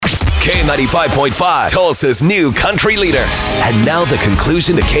K95.5, Tulsa's new country leader. And now the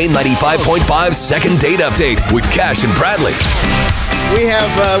conclusion to K95.5's second date update with Cash and Bradley. We have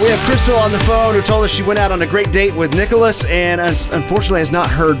Crystal on the phone who told us she went out on a great date with Nicholas and unfortunately has not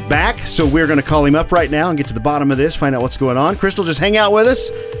heard back. So we're going to call him up right now and get to the bottom of this, find out what's going on. Crystal, just hang out with us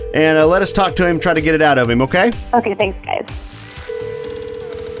and let us talk to him, try to get it out of him, okay? Okay, thanks, guys.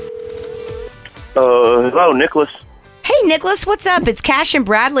 Hello, Nicholas. Hey, Nicholas, what's up? It's Cash and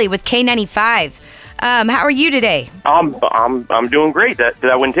Bradley with K95. How are you today? I'm doing great. Did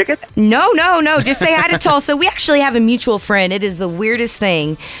I win tickets? No. Just say hi to Tulsa. We actually have a mutual friend. It is the weirdest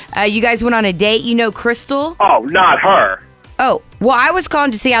thing. You guys went on a date. You know Crystal? Oh, not her. Oh, well, I was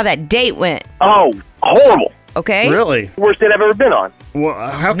calling to see how that date went. Oh, horrible. Okay? Really? Worst date I've ever been on. Well,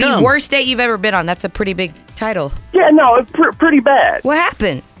 how come? The worst date you've ever been on. That's a pretty big title. Yeah, no, it's pretty bad. What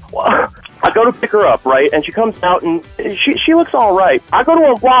happened? Well, I go to pick her up, right, and she comes out, and she looks all right. I go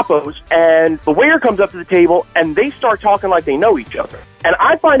to a Guapo's, and the waiter comes up to the table, and they start talking like they know each other. And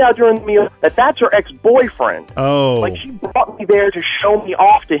I find out during the meal that that's her ex-boyfriend. Oh. Like, she brought me there to show me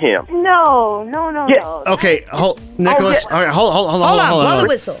off to him. No. Yeah. Okay, Nicholas. yeah. All right, hold on. Blow the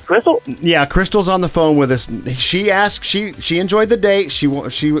whistle. Crystal? Yeah, Crystal's on the phone with us. She asked. She enjoyed the date. She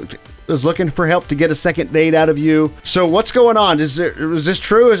was looking for help to get a second date out of you. So what's going on? Is this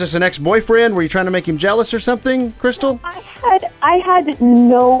true? Is this an ex-boyfriend? Were you trying to make him jealous or something, Crystal? I had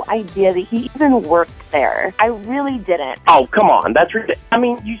no idea that he even worked there. I really didn't. Oh, come on. That's ridiculous. I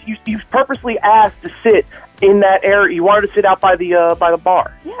mean, you purposely asked to sit in that area. You wanted to sit out by the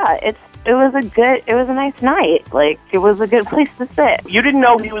bar. Yeah, it was a nice night. Like, it was a good place to sit. You didn't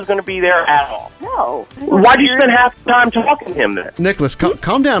know he was going to be there at all. No. Why'd you spend half the time talking to him then? Nicholas,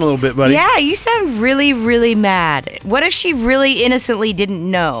 calm down a little bit, buddy. Yeah, you sound really, really mad. What if she really innocently didn't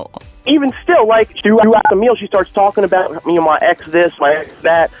know? Even still, like, throughout the meal, she starts talking about, my ex this, my ex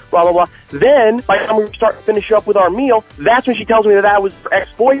that, blah, blah, blah. Then, by the time we start to finish up with our meal, that's when she tells me that I was her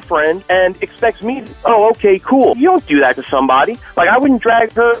ex-boyfriend and expects me to, okay, cool. You don't do that to somebody. Like, I wouldn't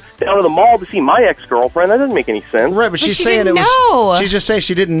drag her down to the mall to see my ex-girlfriend. That doesn't make any sense. Right, but she's she saying didn't know. She's just saying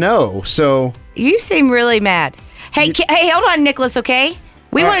she didn't know, so... You seem really mad. Hey, hold on, Nicholas, okay?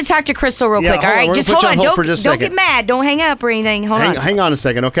 We want to talk to Crystal real quick, all right? We're Just gonna hold put you on. for just a Don't second. get mad. Don't hang up or anything. Hang on a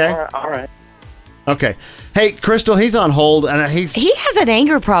second, okay? All right. Okay. Hey, Crystal, he's on hold, and He has an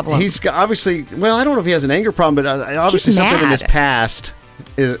anger problem. He's got, obviously... Well, I don't know if he has an anger problem, but obviously He's something in mad. his past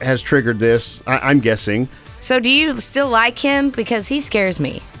has triggered this, I'm guessing. So do you still like him? Because he scares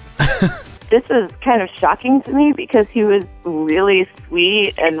me. This is kind of shocking to me because he was really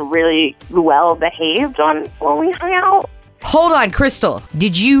sweet and really well behaved when we hung out. Hold on, Crystal.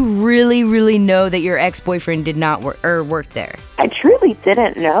 Did you really, really know that your ex-boyfriend did not work there? I truly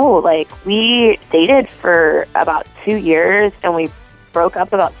didn't know. Like, we dated for about 2 years and we broke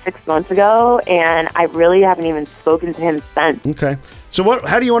up about 6 months ago, and I really haven't even spoken to him since. Okay. So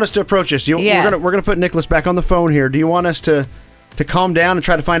how do you want us to approach this? Yeah. We're gonna put Nicholas back on the phone here. Do you want us to calm down and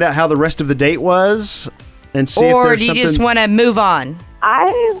try to find out how the rest of the date was and see if Or there's do you something... just want to move on?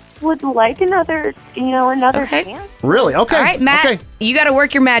 I would like another Okay. chance. Really? Okay. All right, Matt, Okay. you got to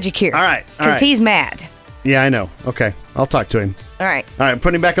work your magic here. All right. Because he's mad. Yeah, I know. Okay. I'll talk to him. All right. All right,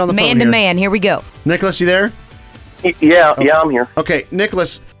 putting him back on the phone Man to here. man, here we go. Nicholas, you there? Yeah, I'm here. Okay,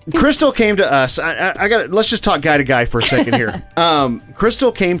 Nicholas, Crystal came to us. Let's just talk guy to guy for a second here.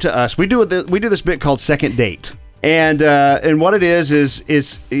 Crystal came to us. We do this bit called Second Date. And what it is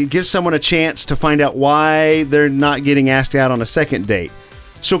it gives someone a chance to find out why they're not getting asked out on a second date.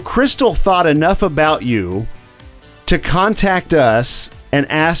 So Crystal thought enough about you to contact us and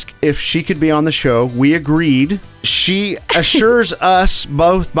ask if she could be on the show. We agreed. She assures us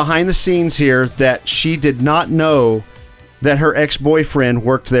both behind the scenes here that she did not know that her ex-boyfriend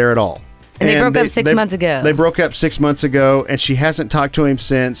worked there at all. And they broke up 6 months ago. They broke up 6 months ago, and she hasn't talked to him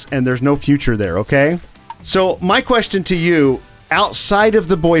since, and there's no future there, okay? So my question to you, outside of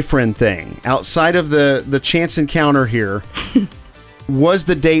the boyfriend thing, outside of the chance encounter here, was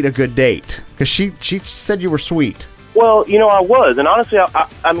the date a good date? Because she said you were sweet. Well, I was. And honestly,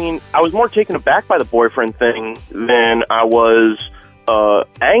 I was more taken aback by the boyfriend thing than I was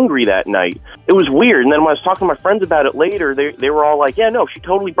angry that night. It was weird. And then when I was talking to my friends about it later, they were all like, "Yeah, no, she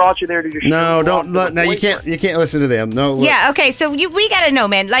totally brought you there to just No, don't. No, you can't listen to them. No. Look. Yeah, okay, so we got to know,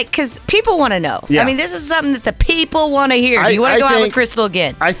 man, because people want to know. Yeah. I mean, this is something that the people want to hear. Do you want to go out with Crystal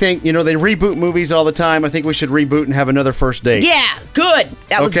again? I think, they reboot movies all the time. I think we should reboot and have another first date. Yeah, good.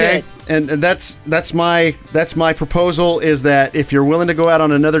 That was good. And that's my proposal is that if you're willing to go out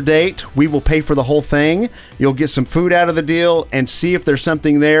on another date, we will pay for the whole thing. You'll get some food out of the deal and see if there's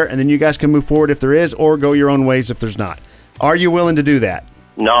something there, and then you guys can move forward if there is, or go your own ways if there's not. Are you willing to do that?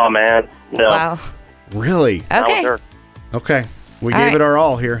 No, man. No. Wow. Really? Not with Okay. her. Okay. We All gave right. it our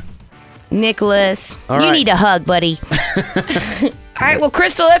all here. Nicholas, All you right. need a hug, buddy. All right, well,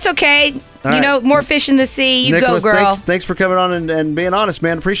 Crystal, that's okay. All right. More fish in the sea. You Nicholas, go, girl. thanks for coming on and being honest,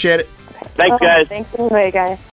 man. Appreciate it. Thanks, guys. Thanks anyway, guys.